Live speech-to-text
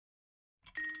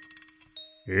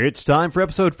It's time for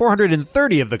episode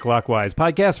 430 of the Clockwise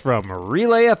podcast from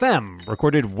Relay FM,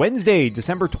 recorded Wednesday,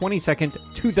 December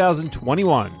 22nd,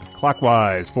 2021.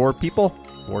 Clockwise, 4 people,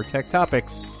 4 tech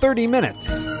topics, 30 minutes.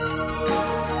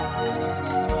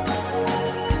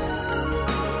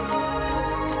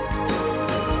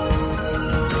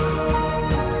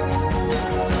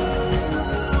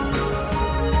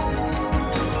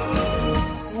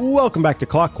 Welcome back to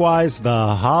Clockwise, the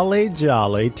Holly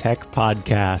Jolly Tech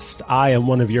Podcast. I am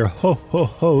one of your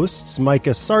hosts,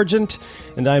 Micah Sargent,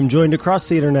 and I am joined across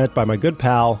the internet by my good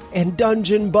pal and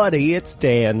dungeon buddy, it's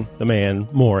Dan, the man,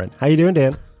 Morin. How you doing,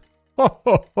 Dan?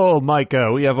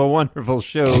 Micah, we have a wonderful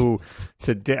show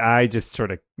today. I just sort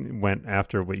of went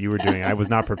after what you were doing. I was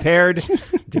not prepared,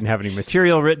 didn't have any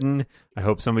material written. I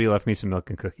hope somebody left me some milk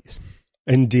and cookies.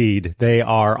 Indeed, they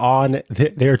are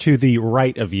they're to the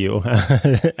right of you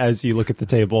as you look at the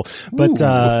table. But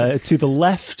to the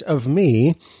left of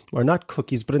me are not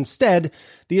cookies, but instead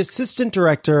the assistant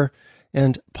director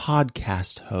and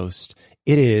podcast host.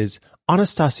 It is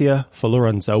Anastasia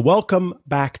Falorenzo. Welcome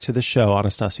back to the show,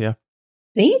 Anastasia.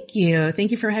 Thank you. Thank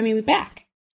you for having me back.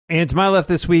 And to my left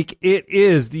this week, it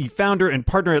is the founder and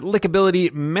partner at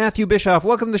Lickability, Matthew Bischoff.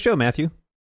 Welcome to the show, Matthew.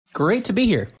 Great to be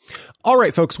here. All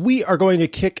right, folks, we are going to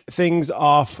kick things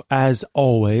off, as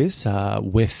always,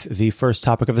 with the first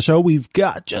topic of the show. We've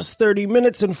got just 30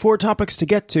 minutes and 4 topics to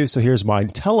get to, so here's mine.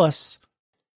 Tell us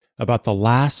about the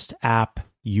last app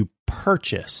you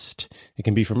purchased. It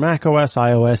can be for macOS,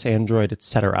 iOS, Android,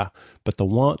 etc. But the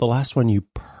last one you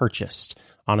purchased.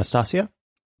 Anastasia?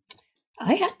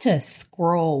 I had to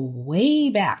scroll way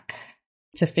back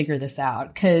to figure this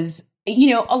out because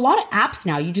a lot of apps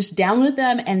now, you just download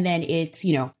them and then it's,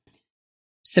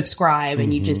 subscribe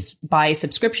and you just buy a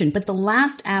subscription. But the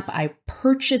last app I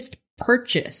purchased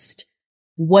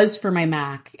was for my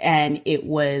Mac, and it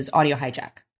was Audio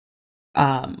Hijack,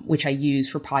 which I use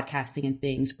for podcasting and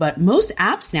things. But most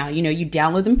apps now, you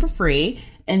download them for free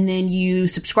and then you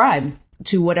subscribe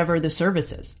to whatever the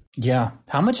service is. Yeah.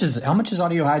 How much is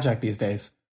Audio Hijack these days?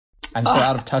 I'm so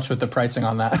out of touch with the pricing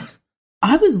on that.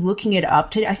 I was looking it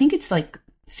up today. I think it's like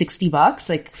 $60,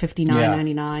 like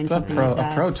 $59.99, something like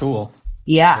that. A pro tool.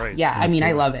 Yeah, Right. yeah. I mean,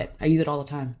 I love it. I use it all the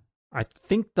time. I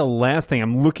think the last thing,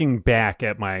 I'm looking back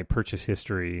at my purchase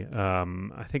history,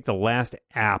 I think the last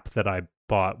app that I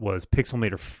bought was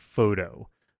Pixelmator Photo,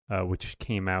 which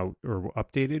came out or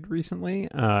updated recently,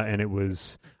 and it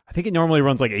was... I think it normally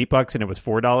runs like $8 and it was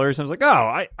 $4. I was like,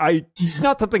 I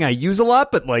not something I use a lot,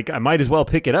 but like I might as well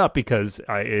pick it up because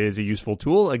it is a usable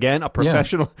tool. Again, a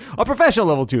professional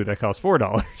level tool that costs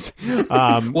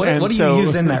 $4. What do you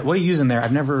use in that? What do you use in there?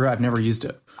 I've never used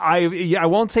it. I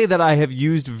won't say that I have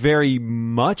used very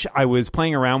much. I was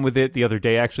playing around with it the other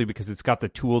day actually because it's got the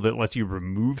tool that lets you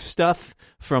remove stuff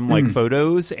from like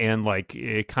photos, and like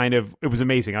it was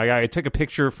amazing. I took a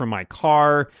picture from my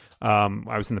car.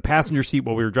 I was in the passenger seat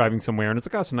while we were driving somewhere, and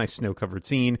it's like, it's a nice snow-covered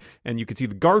scene, and you could see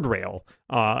the guardrail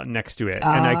next to it,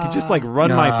 and I could just like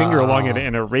run my finger along it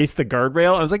and erase the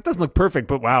guardrail. I was like, doesn't look perfect,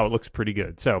 but wow, it looks pretty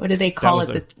good. So what do they call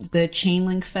it? The chain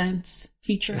link fence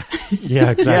feature?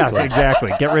 Yeah, exactly. Yes,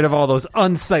 exactly. Get rid of all those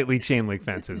unsightly chain link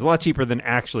fences. A lot cheaper than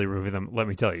actually removing them, let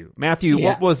me tell you. Matthew,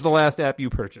 What was the last app you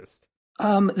purchased?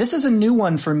 This is a new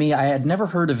one for me. I had never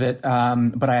heard of it,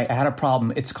 but I had a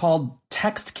problem. It's called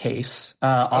TextCase,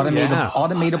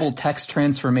 Automatable Text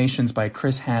Transformations by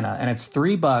Chris Hanna, and it's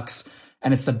 $3,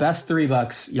 and it's the best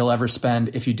 $3 you'll ever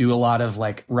spend if you do a lot of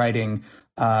like writing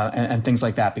and things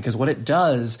like that. Because what it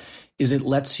does is it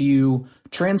lets you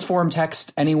transform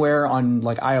text anywhere on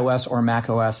like iOS or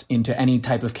macOS into any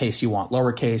type of case you want.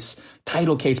 Lowercase,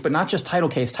 title case, but not just title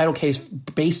case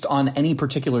based on any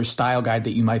particular style guide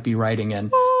that you might be writing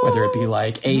in, whether it be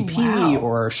like AP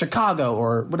or Chicago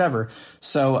or whatever.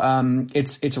 So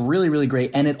it's really, really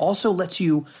great. And it also lets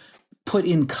you put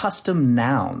in custom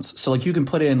nouns. So like you can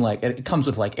put in like, it comes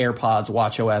with like AirPods,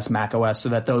 WatchOS, macOS, so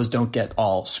that those don't get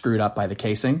all screwed up by the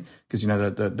casing. Because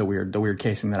the weird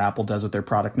casing that Apple does with their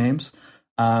product names.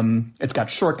 It's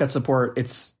got shortcut support.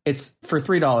 It's for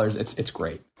 $3. It's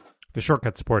great. The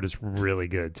shortcut support is really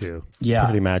good too. Yeah,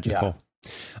 pretty magical.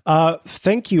 Yeah.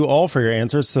 Thank you all for your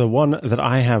answers. The one that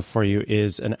I have for you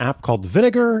is an app called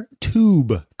Vinegar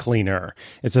Tube Cleaner.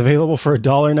 It's available for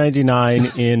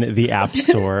 $1.99 in the App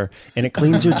Store, and it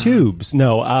cleans your tubes.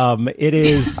 No, it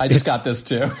is. I just got this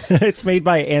too. It's made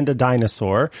by And a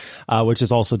Dinosaur, which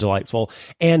is also delightful.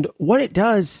 And what it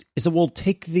does is it will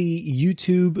take the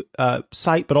YouTube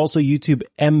site, but also YouTube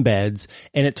embeds,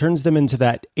 and it turns them into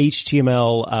that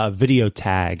HTML video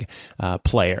tag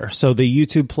player. So the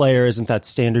YouTube player isn't that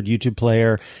standard YouTube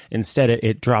player. Instead,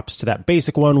 it drops to that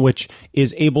basic one, which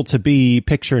is able to be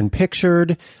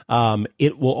picture-in-pictured.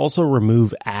 It will also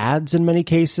remove ads in many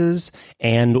cases.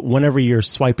 And whenever you're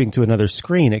swiping to another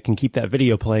screen, it can keep that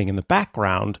video playing in the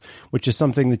background, which is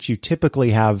something that you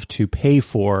typically have to pay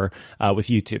for with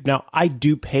YouTube. Now, I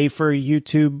do pay for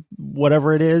YouTube,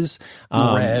 whatever it is.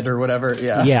 Red or whatever.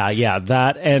 Yeah,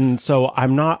 that. And so I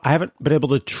haven't been able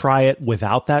to try it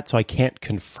without that, so I can't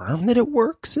confirm that it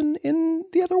works in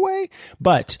the other way.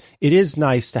 But it is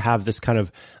nice to have this kind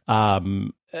of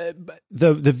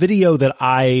the video that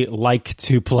I like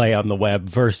to play on the web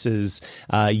versus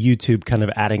YouTube kind of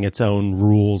adding its own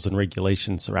rules and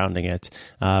regulations surrounding it.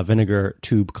 Vinegar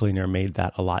Tube Cleaner made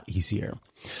that a lot easier.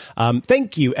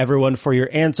 Thank you, everyone, for your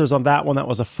answers on that one. That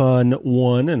was a fun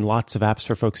one, and lots of apps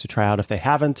for folks to try out if they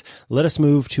haven't. Let us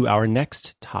move to our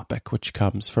next topic, which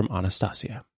comes from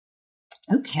Anastasia.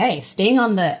 Okay, staying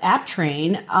on the app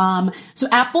train. So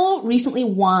Apple recently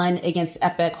won against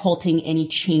Epic, halting any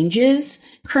changes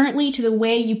currently to the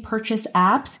way you purchase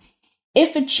apps.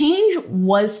 If a change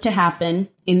was to happen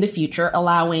in the future,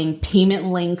 allowing payment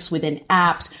links within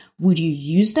apps, would you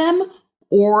use them?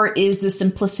 Or is the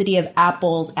simplicity of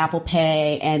Apple's Apple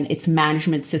Pay and its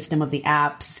management system of the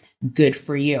apps good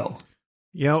for you?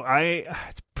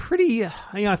 It's pretty,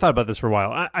 I thought about this for a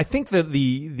while. I think that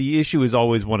the issue is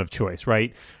always one of choice,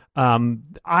 right?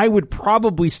 I would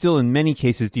probably still, in many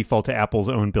cases, default to Apple's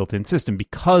own built-in system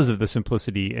because of the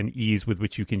simplicity and ease with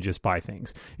which you can just buy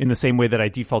things. In the same way that I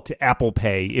default to Apple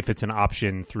Pay if it's an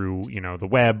option through, the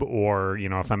web, or,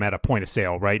 if I'm at a point of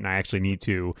sale, right, and I actually need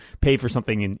to pay for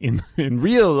something in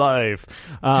real life.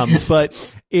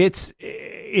 But it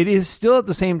is still at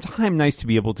the same time nice to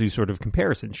be able to sort of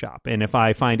comparison shop. And if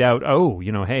I find out,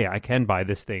 hey, I can buy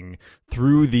this thing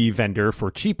through the vendor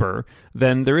for cheaper,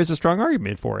 then there is a strong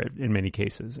argument for it in many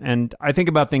cases. And I think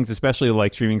about things especially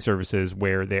like streaming services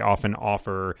where they often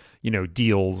offer,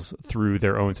 deals through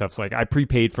their own stuff. So like I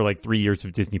prepaid for like 3 years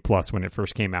of Disney Plus when it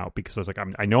first came out because I was like,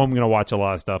 I know I'm going to watch a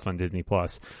lot of stuff on Disney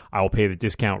Plus. I'll pay the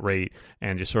discount rate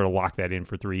and just sort of lock that in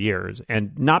for 3 years.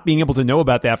 And not being able to know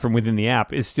about that from within the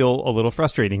app is still a little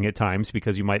frustrating at times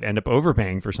because you might end up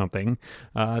overpaying for something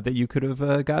that you could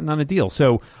have gotten on a deal.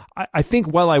 So I think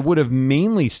while I would have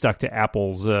mainly stuck to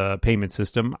Apple's payment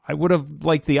system, I would have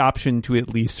liked the option to at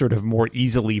least sort of more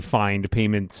easily find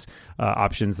payments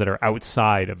options that are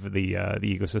outside of the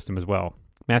ecosystem as well.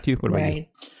 Matthew, what about you?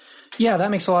 Yeah,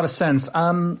 that makes a lot of sense.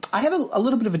 I have a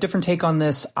little bit of a different take on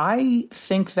this. I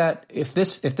think that if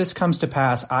this comes to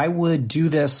pass, I would do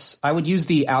this. I would use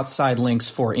the outside links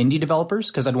for indie developers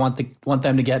because I'd want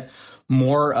them to get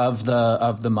more of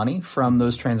the money from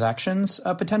those transactions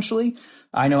potentially.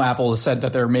 I know Apple has said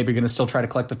that they're maybe going to still try to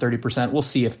collect the 30%. We'll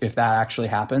see if that actually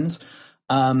happens.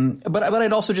 But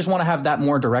I'd also just want to have that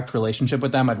more direct relationship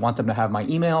with them. I'd want them to have my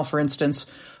email, for instance.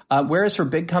 Whereas for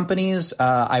big companies,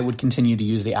 I would continue to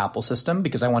use the Apple system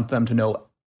because I want them to know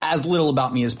as little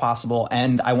about me as possible.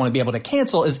 And I want to be able to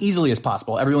cancel as easily as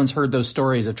possible. Everyone's heard those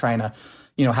stories of trying to,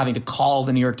 having to call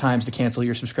the New York Times to cancel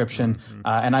your subscription.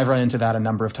 And I've run into that a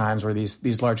number of times where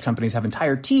these large companies have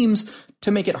entire teams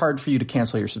to make it hard for you to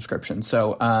cancel your subscription.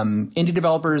 So indie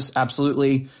developers,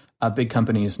 absolutely. Big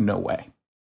companies, no way.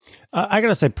 I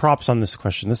gotta say props on this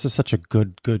question. This is such a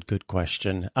good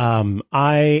question.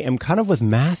 I am kind of with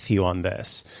Matthew on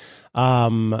this.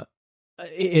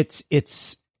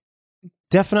 It's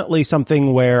definitely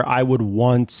something where I would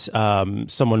want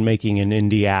someone making an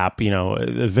indie app,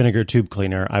 the Vinegar Tube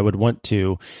Cleaner. I would want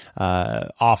to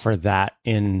offer that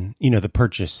in, the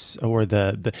purchase or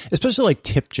the especially like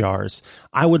tip jars.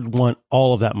 I would want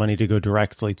all of that money to go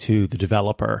directly to the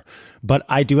developer. But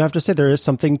I do have to say there is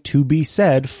something to be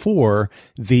said for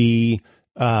the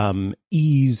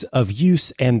ease of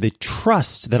use and the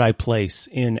trust that I place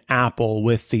in Apple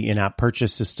with the in-app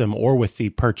purchase system or with the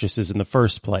purchases in the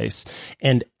first place.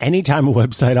 And anytime a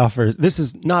website offers, this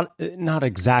is not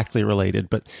exactly related,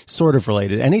 but sort of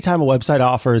related. Anytime a website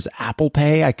offers Apple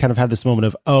Pay, I kind of have this moment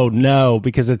of, oh no,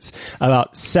 because it's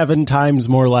about 7 times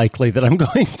more likely that I'm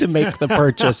going to make the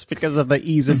purchase because of the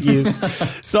ease of use.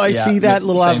 So I see that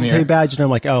little Apple Pay badge and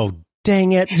I'm like, oh,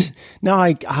 dang it.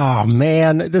 Now oh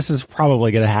man, this is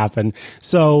probably going to happen.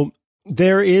 So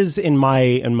There is in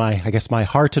my I guess my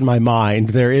heart and my mind,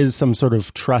 there is some sort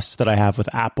of trust that I have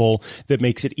with Apple that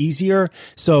makes it easier.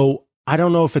 So I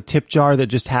don't know if a tip jar that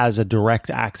just has a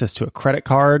direct access to a credit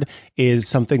card is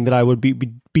something that I would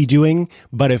be doing.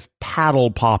 But if Paddle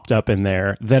popped up in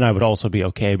there, then I would also be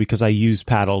okay because I use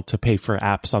Paddle to pay for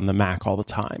apps on the Mac all the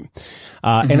time.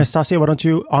 Anastasia, why don't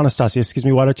you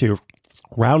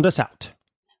round us out?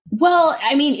 Well,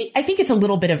 I mean, I think it's a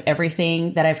little bit of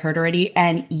everything that I've heard already.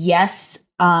 And yes,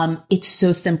 it's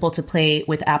so simple to play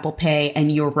with Apple Pay.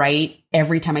 And you're right.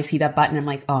 Every time I see that button, I'm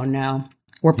like, oh no,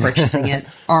 we're purchasing it,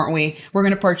 aren't we? We're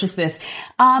going to purchase this.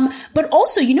 But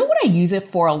also, you know what I use it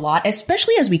for a lot,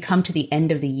 especially as we come to the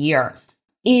end of the year,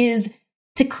 is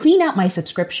to clean out my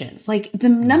subscriptions. Like the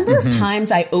number of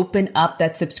times I open up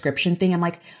that subscription thing, I'm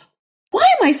like, why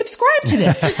am I subscribed to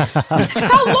this?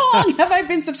 How long have I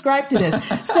been subscribed to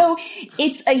this? So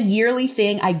it's a yearly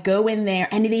thing. I go in there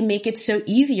and they make it so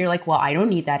easy. You're like, well, I don't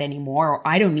need that anymore, or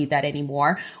I don't need that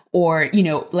anymore. Or, you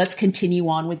know, let's continue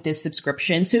on with this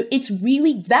subscription. So it's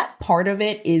really, that part of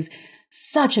it is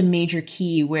such a major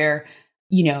key where,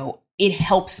 you know, it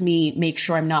helps me make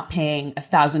sure I'm not paying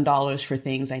 $1,000 for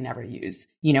things I never use.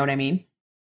 You know what I mean?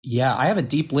 Yeah, I have a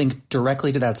deep link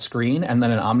directly to that screen and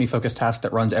then an OmniFocus task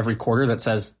that runs every quarter that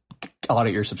says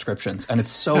audit your subscriptions. And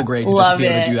it's so great to just be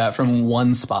able to do that from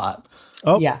one spot.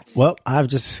 Oh, yeah. Well, I've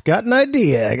just got an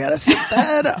idea. I got to set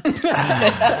that up.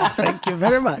 Thank you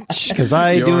very much. Because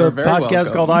I do a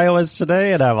podcast called iOS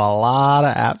Today, and I have a lot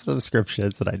of app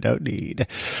subscriptions that I don't need.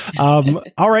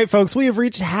 All right, folks, we have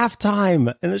reached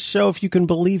halftime in the show. If you can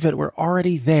believe it, we're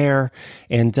already there.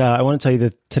 And I want to tell you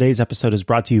that today's episode is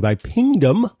brought to you by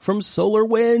Pingdom from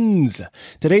SolarWinds.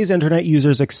 Today's internet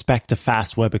users expect a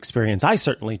fast web experience. I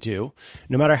certainly do.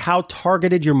 No matter how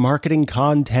targeted your marketing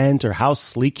content or how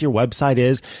sleek your website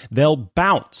is, they'll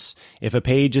bounce if a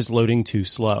page is loading too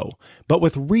slow. But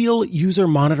with real user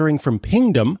monitoring from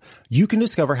Pingdom, you can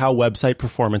discover how website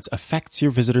performance affects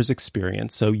your visitors'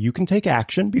 experience so you can take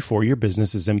action before your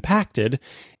business is impacted.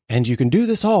 And you can do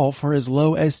this all for as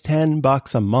low as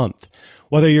 $10 a month.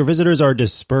 Whether your visitors are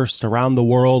dispersed around the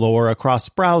world or across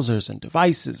browsers and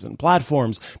devices and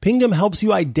platforms, Pingdom helps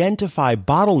you identify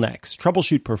bottlenecks,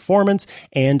 troubleshoot performance,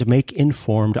 and make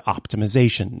informed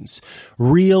optimizations.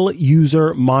 Real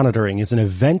user monitoring is an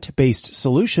event-based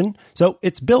solution, so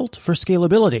it's built for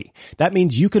scalability. That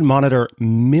means you can monitor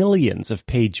millions of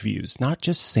page views, not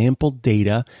just sample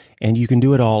data, and you can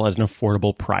do it all at an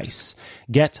affordable price.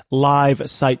 Get live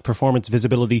site performance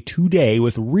visibility today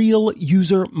with real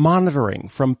user monitoring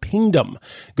from Pingdom.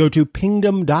 Go to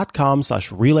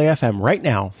pingdom.com/relayfm right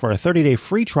now for a 30-day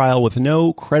free trial with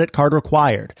no credit card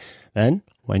required. Then,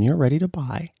 when you're ready to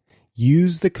buy,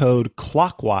 use the code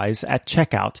CLOCKWISE at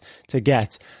checkout to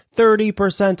get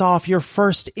 30% off your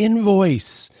first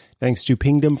invoice. Thanks to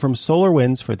Pingdom from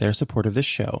SolarWinds for their support of this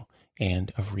show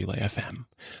and of Relay FM.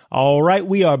 All right,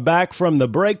 we are back from the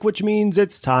break, which means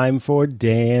it's time for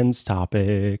Dan's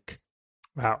topic.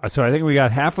 Wow. So I think we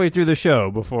got halfway through the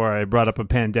show before I brought up a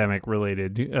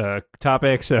pandemic-related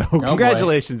topic. So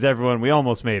congratulations, everyone. We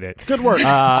almost made it. Good work.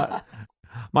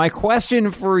 My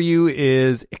question for you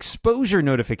is exposure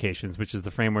notifications, which is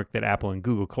the framework that Apple and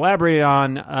Google collaborated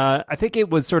on. I think it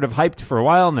was sort of hyped for a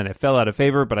while, and then it fell out of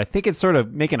favor, but I think it's sort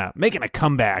of making a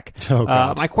comeback.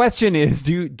 My question is,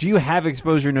 do you have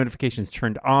exposure notifications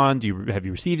turned on? Have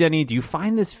you received any? Do you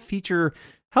find this feature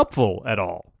helpful at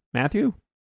all? Matthew?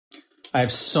 I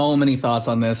have so many thoughts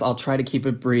on this. I'll try to keep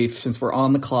it brief since we're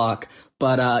on the clock.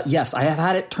 But yes, I have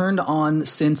had it turned on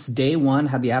since day one,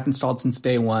 had the app installed since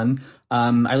day one.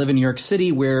 I live in New York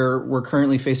City, where we're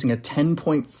currently facing a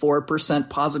 10.4%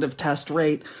 positive test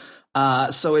rate.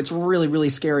 So it's really, really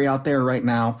scary out there right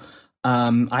now.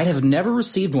 I have never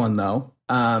received one, though.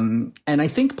 And I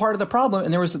think part of the problem,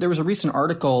 and there was a recent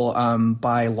article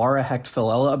by Laura Hecht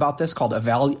Filella about this called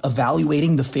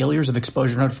Evaluating the Failures of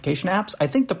Exposure Notification Apps. I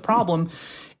think the problem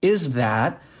is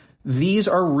that these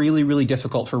are really, really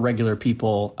difficult for regular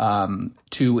people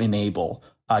to enable.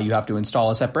 You have to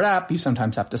install a separate app. You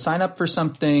sometimes have to sign up for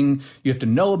something. You have to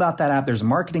know about that app. There's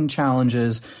marketing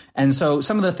challenges. And so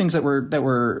some of the things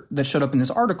that showed up in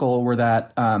this article were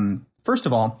that, first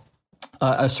of all,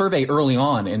 a survey early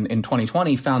on in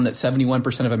 2020 found that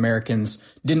 71% of Americans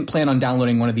didn't plan on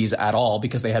downloading one of these at all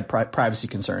because they had privacy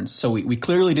concerns. So we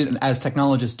clearly didn't, as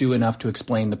technologists, do enough to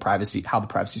explain how the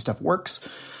privacy stuff works.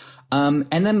 And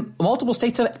then multiple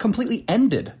states have completely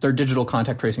ended their digital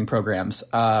contact tracing programs,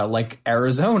 like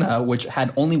Arizona, which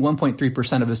had only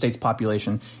 1.3% of the state's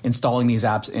population installing these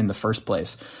apps in the first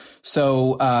place.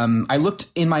 So I looked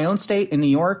in my own state, in New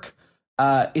York.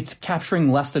 it's capturing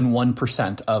less than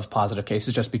 1% of positive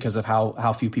cases just because of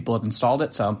how few people have installed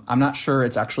it. So I'm not sure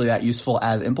it's actually that useful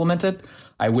as implemented.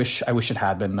 I wish it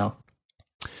had been, though.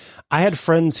 I had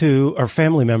friends who are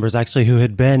family members actually who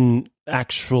had been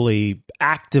actually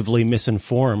actively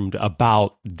misinformed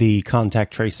about the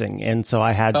contact tracing. And so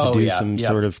I had to do some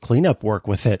sort of cleanup work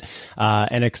with it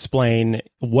and explain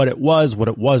what it was, what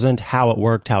it wasn't, how it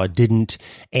worked, how it didn't.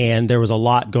 And there was a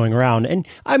lot going around. And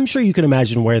I'm sure you can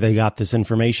imagine where they got this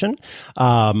information.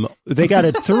 They got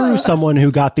it through someone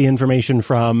who got the information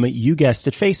from, you guessed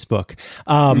it, Facebook.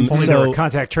 Only there were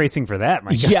contact tracing for that,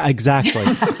 my God. Yeah, exactly.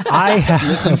 I have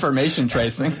misinformation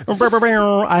tracing.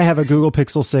 I have a Google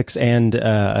Pixel 6 and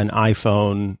an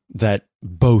iPhone that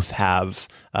both have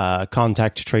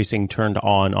contact tracing turned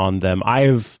on them.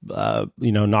 I've,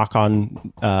 knock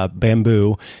on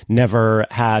bamboo, never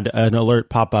had an alert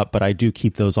pop up, but I do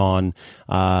keep those on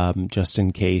just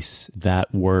in case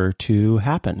that were to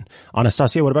happen.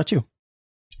 Anastasia, what about you?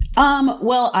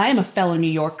 Well, I am a fellow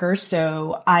New Yorker,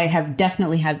 so I have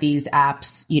definitely had these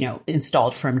apps,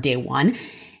 installed from day one.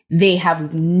 They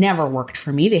have never worked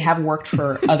for me. They have worked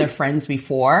for other friends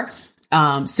before.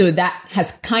 So that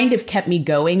has kind of kept me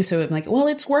going. So I'm like, well,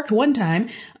 it's worked one time.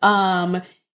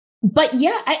 But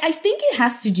yeah, I think it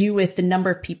has to do with the number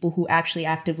of people who actually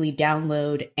actively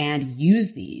download and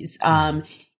use these.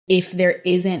 If there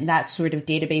isn't that sort of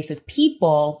database of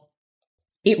people,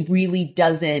 it really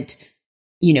doesn't,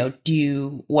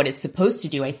 do what it's supposed to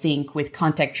do. I think with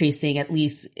contact tracing, at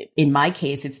least in my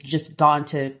case, it's just gone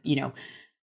to,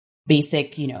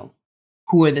 basic,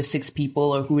 who are the 6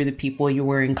 people or who are the people you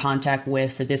were in contact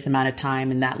with for this amount of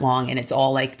time and that long. And it's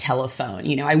all like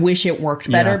telephone. I wish it worked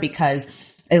better because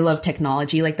I love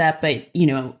technology like that. But,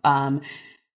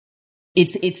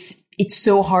 it's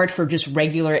so hard for just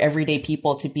regular everyday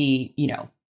people to be,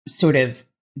 sort of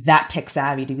that tech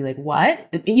savvy to be like, what?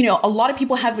 A lot of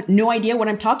people have no idea what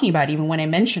I'm talking about. Even when I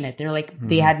mention it, they're like,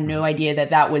 they had no idea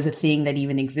that was a thing that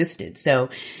even existed. So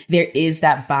there is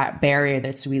that barrier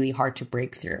that's really hard to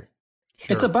break through.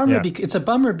 Sure. It's a bummer. Yeah. It's a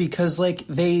bummer because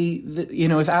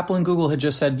if Apple and Google had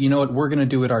just said, we're going to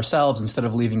do it ourselves instead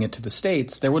of leaving it to the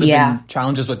states, there would have been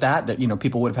challenges with that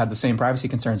people would have had the same privacy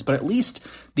concerns. But at least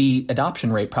the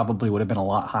adoption rate probably would have been a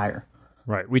lot higher.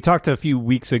 Right. We talked a few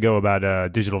weeks ago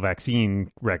about digital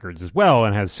vaccine records as well,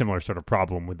 and has a similar sort of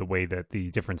problem with the way that the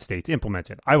different states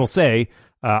implement it. I will say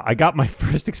I got my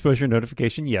first exposure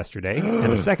notification yesterday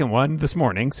and the second one this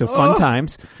morning. So fun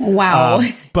times. Wow.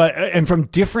 And from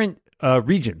different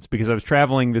regions, because I was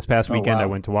traveling this past weekend. I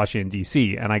went to Washington,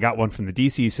 D.C., and I got one from the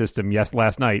D.C. system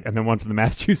last night, and then one from the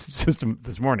Massachusetts system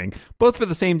this morning, both for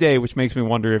the same day, which makes me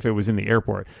wonder if it was in the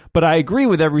airport. But I agree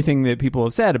with everything that people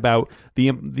have said about the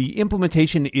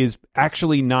implementation is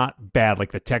actually not bad.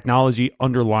 Like the technology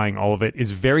underlying all of it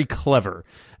is very clever.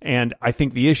 And I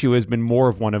think the issue has been more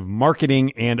of one of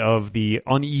marketing and of the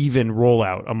uneven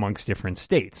rollout amongst different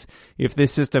states. If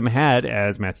this system had,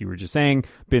 as Matthew were just saying,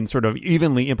 been sort of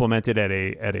evenly implemented at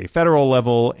a federal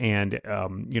level and,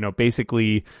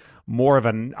 basically more of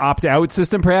an opt-out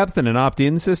system perhaps than an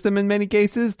opt-in system in many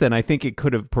cases, then I think it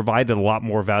could have provided a lot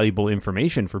more valuable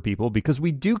information for people, because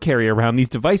we do carry around these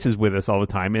devices with us all the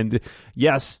time. And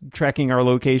yes, tracking our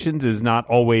locations is not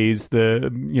always the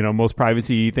most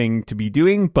privacy thing to be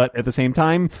doing, but at the same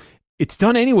time, it's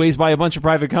done anyways by a bunch of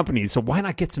private companies, so why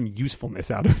not get some usefulness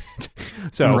out of it?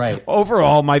 So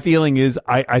Overall, my feeling is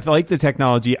I like the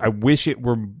technology. I wish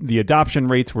the adoption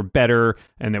rates were better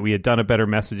and that we had done a better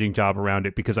messaging job around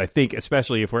it, because I think,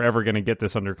 especially if we're ever going to get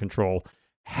this under control,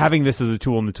 having this as a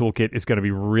tool in the toolkit is going to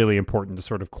be really important to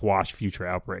sort of quash future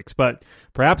outbreaks. But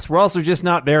perhaps we're also just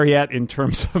not there yet in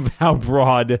terms of how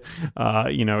broad,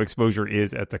 exposure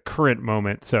is at the current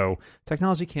moment. So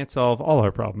technology can't solve all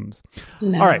our problems.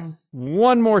 No. All right.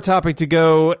 One more topic to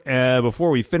go before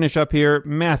we finish up here.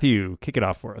 Matthew, kick it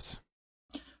off for us.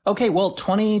 Okay, well,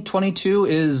 2022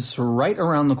 is right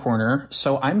around the corner,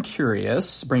 so I'm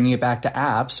curious, bringing it back to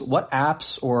apps, what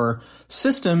apps or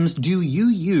systems do you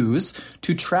use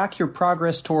to track your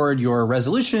progress toward your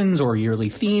resolutions or yearly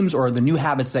themes or the new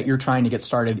habits that you're trying to get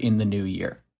started in the new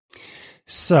year?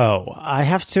 So I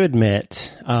have to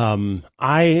admit,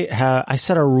 I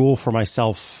set a rule for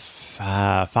myself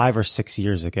 5 or 6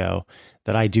 years ago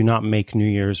that I do not make New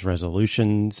Year's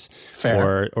resolutions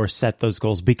or set those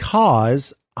goals,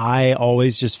 because I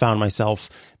always just found myself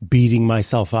beating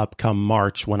myself up come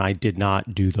March when I did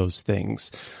not do those things.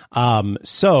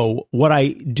 So what I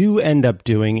do end up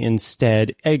doing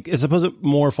instead, I suppose it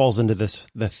more falls into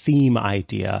the theme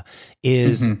idea,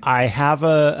 is I have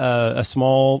a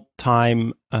small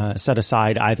time set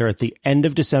aside either at the end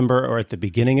of December or at the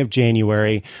beginning of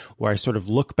January, where I sort of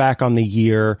look back on the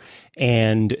year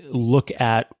and look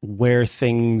at where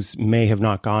things may have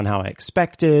not gone how I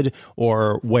expected,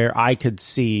 or where I could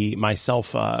see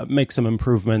myself make some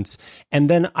improvements. And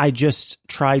then I just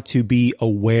try to be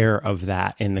aware of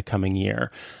that in the coming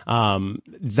year.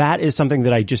 That is something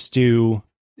that I just do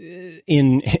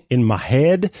in my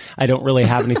head. I don't really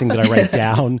have anything that I write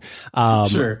down.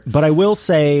 Sure. But I will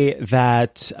say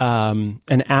that an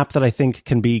app that I think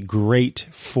can be great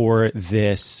for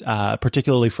this,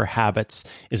 particularly for habits,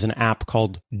 is an app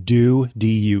called Due,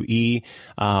 D-U-E.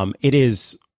 It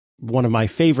is one of my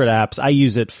favorite apps. I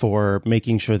use it for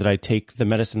making sure that I take the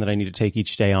medicine that I need to take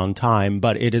each day on time,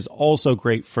 but it is also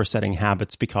great for setting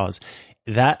habits because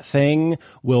that thing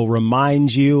will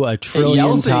remind you a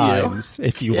trillion times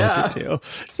if you want it to.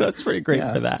 So it's pretty great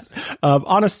for that.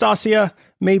 Anastasia,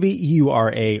 maybe you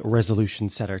are a resolution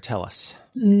setter. Tell us.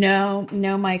 No,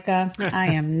 Micah. I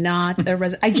am not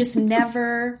I just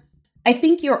never... I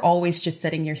think you're always just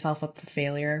setting yourself up for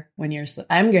failure when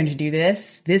I'm going to do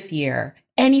this year.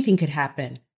 Anything could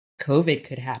happen. COVID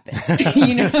could happen,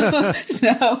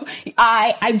 So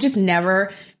I've just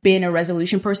never been a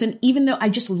resolution person, even though I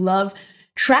just love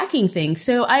tracking things.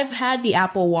 So I've had the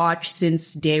Apple Watch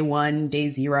since day 1, day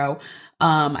 0.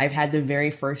 I've had the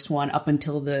very first one up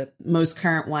until the most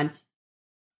current one.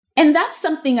 And that's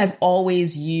something I've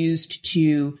always used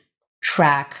to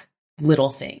track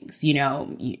little things.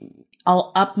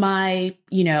 I'll up my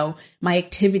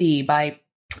activity by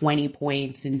 20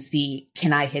 points and see,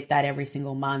 can I hit that every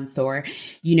single month, or,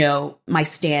 my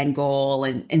stand goal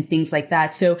and things like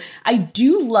that. So I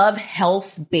do love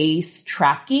health-based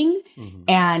tracking,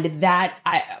 and that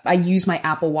I use my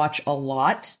Apple Watch a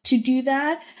lot to do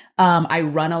that. I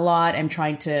run a lot. I'm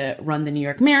trying to run the New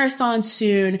York Marathon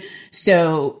soon.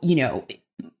 So,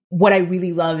 what I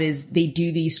really love is they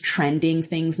do these trending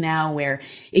things now where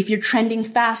if you're trending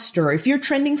faster, if you're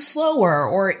trending slower,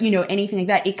 or, anything like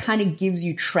that, it kind of gives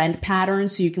you trend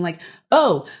patterns. So you can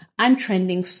I'm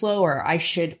trending slower. I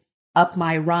should up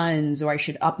my runs, or I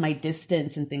should up my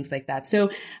distance and things like that.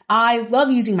 So I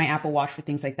love using my Apple Watch for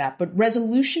things like that, but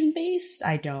resolution based,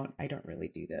 I don't really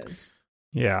do those.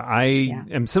 Yeah, I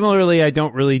am similarly. I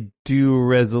don't really do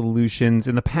resolutions.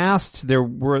 In the past, there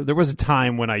was a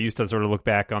time when I used to sort of look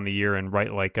back on the year and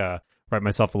write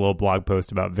myself a little blog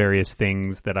post about various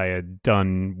things that I had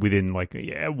done within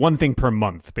one thing per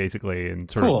month, basically, and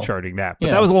sort of charting that. But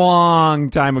that was a long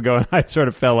time ago, and I sort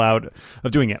of fell out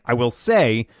of doing it. I will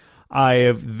say, I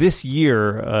have this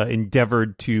year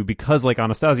endeavored to, because like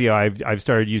Anastasia, I've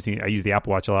started I use the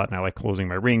Apple Watch a lot, and I like closing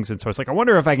my rings. And so I was like, I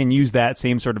wonder if I can use that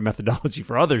same sort of methodology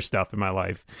for other stuff in my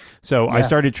life. So I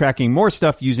started tracking more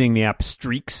stuff using the app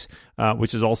Streaks,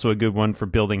 which is also a good one for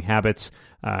building habits.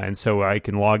 And so I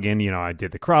can log in, I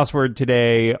did the crossword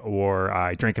today, or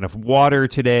I drank enough water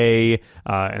today.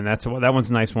 And that one's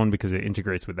a nice one because it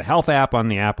integrates with the health app on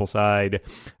the Apple side.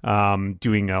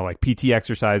 Doing PT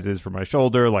exercises for my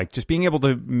shoulder, just being able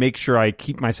to make sure I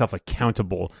keep myself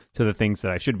accountable to the things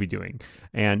that I should be doing.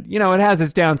 And, it has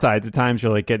its downsides. At times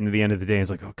you're getting to the end of the day and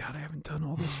it's like, oh God, I haven't done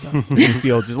all this stuff. You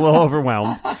feel just a little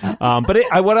overwhelmed. But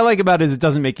what I like about it is it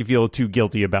doesn't make you feel too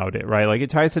guilty about it, right? It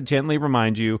tries to gently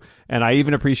remind you. And I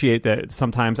even appreciate that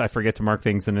sometimes I forget to mark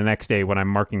things, and the next day when I'm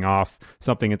marking off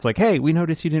something, it's like, hey, we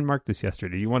noticed you didn't mark this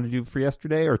yesterday. You want to do it for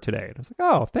yesterday or today? And I was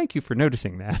like, oh, thank you for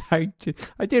noticing that. I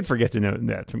did forget to note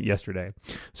that from yesterday.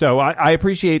 So I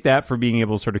appreciate that, for being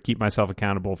able to sort of keep myself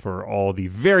accountable for all the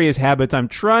various habits I'm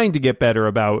trying to get better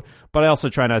about, but I also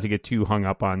try not to get too hung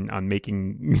up on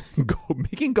making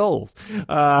goals.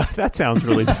 That sounds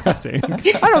really depressing.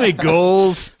 I don't make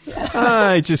goals.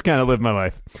 I just kind of live my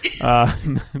life.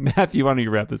 Matthew, why don't you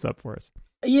wrap this up for us?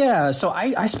 Yeah, so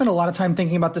I spend a lot of time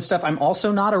thinking about this stuff. I'm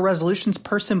also not a resolutions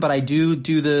person, but I do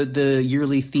the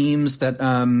yearly themes that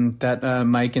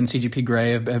Mike and CGP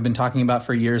Grey have been talking about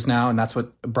for years now, and that's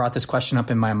what brought this question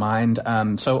up in my mind.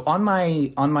 So on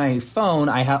my phone,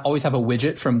 I always have a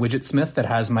widget from Widgetsmith that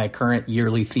has my current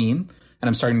yearly theme, and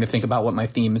I'm starting to think about what my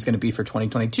theme is going to be for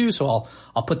 2022. So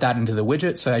I'll put that into the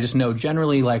widget, so I just know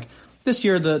generally this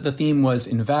year, the theme was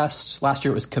invest. Last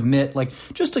year, it was commit.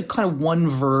 Just a kind of one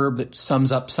verb that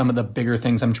sums up some of the bigger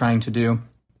things I'm trying to do.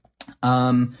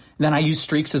 Then I use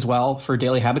Streaks as well for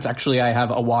daily habits. Actually, I have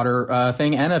a water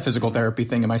thing and a physical therapy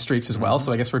thing in my Streaks as well.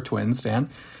 So I guess we're twins, Dan.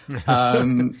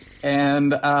 And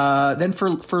then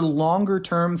for longer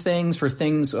term things, for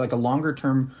things like a longer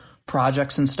term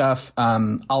projects and stuff,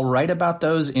 I'll write about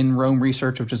those in Roam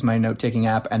Research, which is my note taking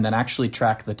app, and then actually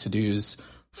track the to-dos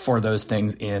for those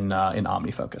things in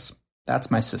OmniFocus.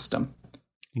 That's my system.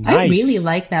 Nice. I really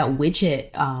like that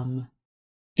widget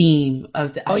theme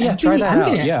of the. Oh yeah, try that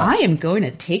out. Yeah. I am going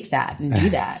to take that and do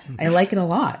that. I like it a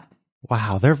lot.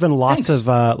 Wow, there have been lots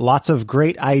of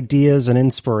great ideas and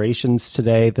inspirations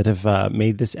today that have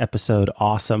made this episode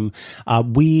awesome.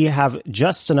 We have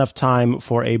just enough time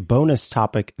for a bonus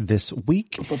topic this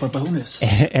week. Bonus.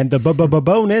 And the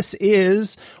bonus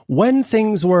is, when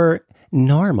things were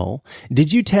normal,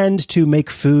 did you tend to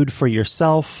make food for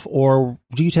yourself, or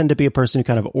do you tend to be a person who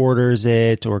kind of orders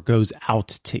it or goes out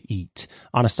to eat?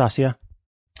 Anastasia?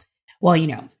 Well,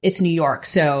 it's New York,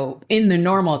 so in the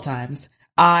normal times,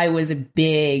 I was a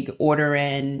big order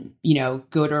in,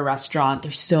 go to a restaurant.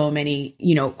 There's so many,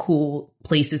 cool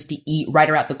places to eat right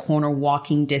around the corner,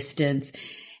 walking distance.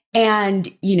 And,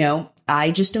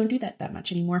 I just don't do that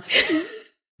much anymore.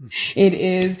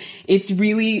 It's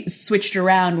really switched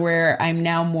around where I'm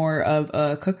now more of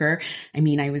a cooker. I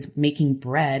mean, I was making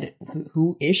bread.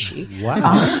 Who is she? Wow.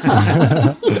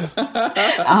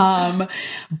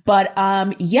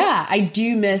 Yeah, I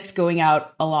do miss going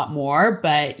out a lot more,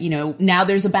 but now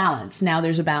there's a balance. Now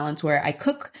there's a balance where I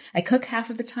cook half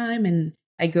of the time and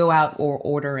I go out or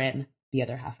order in the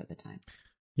other half of the time.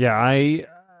 Yeah,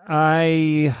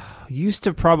 I used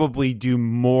to probably do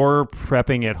more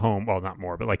prepping at home. Well, not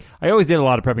more, but I always did a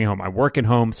lot of prepping at home. I work at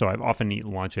home, so I've often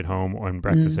eaten lunch at home and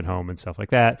breakfast at home and stuff like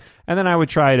that. And then I would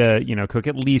try to, cook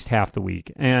at least half the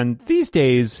week. And these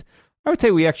days, I would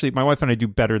say my wife and I do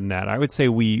better than that. I would say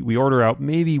we order out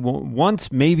maybe once,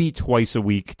 maybe twice a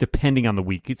week, depending on the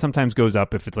week. It sometimes goes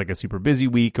up if it's a super busy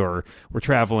week or we're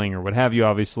traveling or what have you,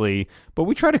 obviously. But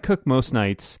we try to cook most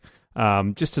nights.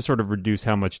 Just to sort of reduce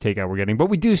how much takeout we're getting. But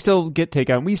we do still get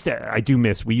takeout. We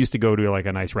used to go to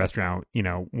a nice restaurant,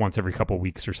 once every couple of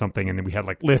weeks or something. And then we had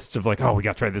lists of we got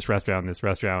to try this restaurant and this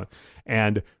restaurant.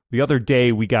 And the other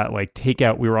day we got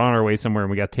takeout. We were on our way somewhere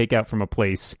and we got takeout from a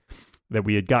place that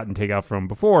we had gotten takeout from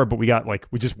before, but we got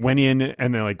we just went in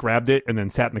and then grabbed it and then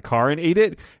sat in the car and ate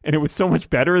it. And it was so much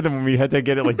better than when we had to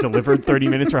get it delivered 30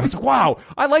 minutes. I was like, wow,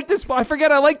 I like this. I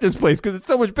forget I like this place because it's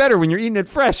so much better when you're eating it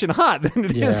fresh and hot than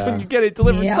it is when you get it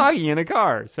delivered soggy in a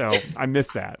car. So I miss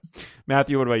that.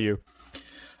 Matthew, what about you?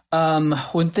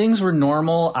 When things were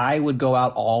normal, I would go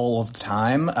out all of the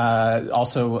time.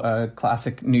 Also a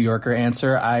classic New Yorker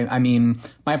answer. I mean,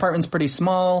 my apartment's pretty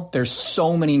small. There's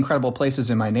so many incredible places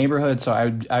in my neighborhood. So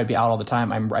I'd be out all the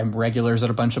time. I'm regulars at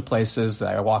a bunch of places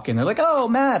that I walk in. They're like, oh,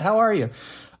 Matt, how are you?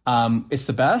 It's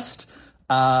the best.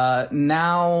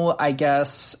 Now I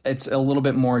guess it's a little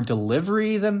bit more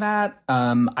delivery than that.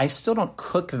 I still don't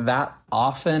cook that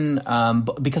often,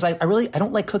 because I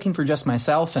don't like cooking for just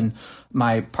myself, and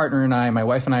my partner and my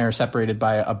wife and I are separated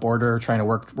by a border trying to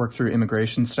work through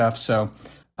immigration stuff. So,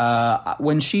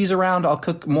 when she's around, I'll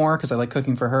cook more because I like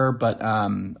cooking for her, but,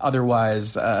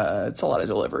 otherwise, it's a lot of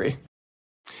delivery.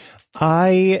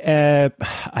 I've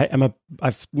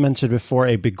mentioned before,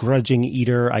 a begrudging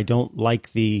eater. I don't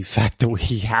like the fact that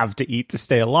we have to eat to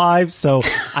stay alive. So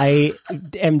I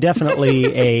am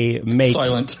definitely a make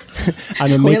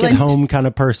it home kind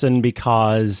of person,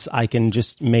 because I can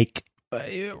just make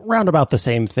round about the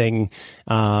same thing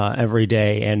every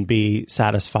day and be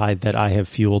satisfied that I have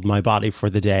fueled my body for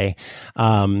the day.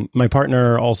 My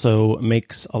partner also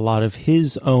makes a lot of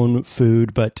his own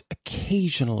food, but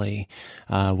occasionally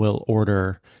will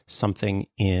order something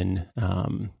in.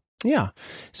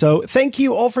 So thank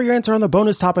you all for your answer on the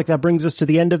bonus topic. That brings us to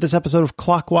the end of this episode of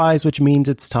Clockwise, which means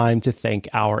it's time to thank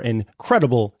our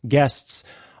incredible guests.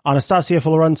 Anastasia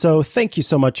Folorenzo, thank you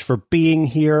so much for being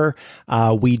here.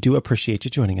 We do appreciate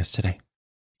you joining us today.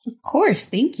 Of course.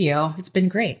 Thank you. It's been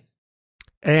great.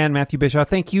 And Matthew Bischoff,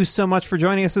 thank you so much for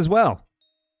joining us as well.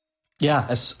 Yeah,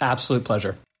 it's an absolute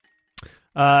pleasure.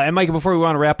 And Micah, before we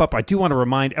want to wrap up, I do want to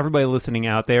remind everybody listening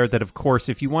out there that, of course,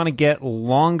 if you want to get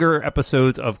longer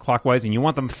episodes of Clockwise and you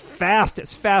want them fast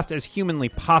as humanly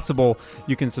possible,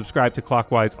 you can subscribe to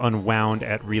Clockwise Unwound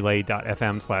at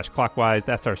relay.fm/clockwise.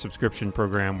 That's our subscription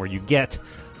program where you get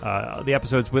the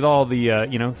episodes with all the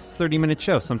 30-minute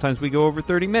shows. Sometimes we go over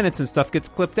 30 minutes and stuff gets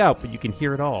clipped out, but you can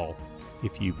hear it all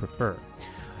if you prefer.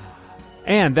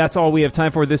 And that's all we have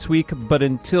time for this week. But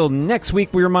until next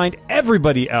week, we remind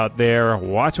everybody out there,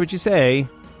 watch what you say.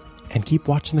 And keep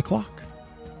watching the clock.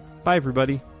 Bye,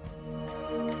 everybody.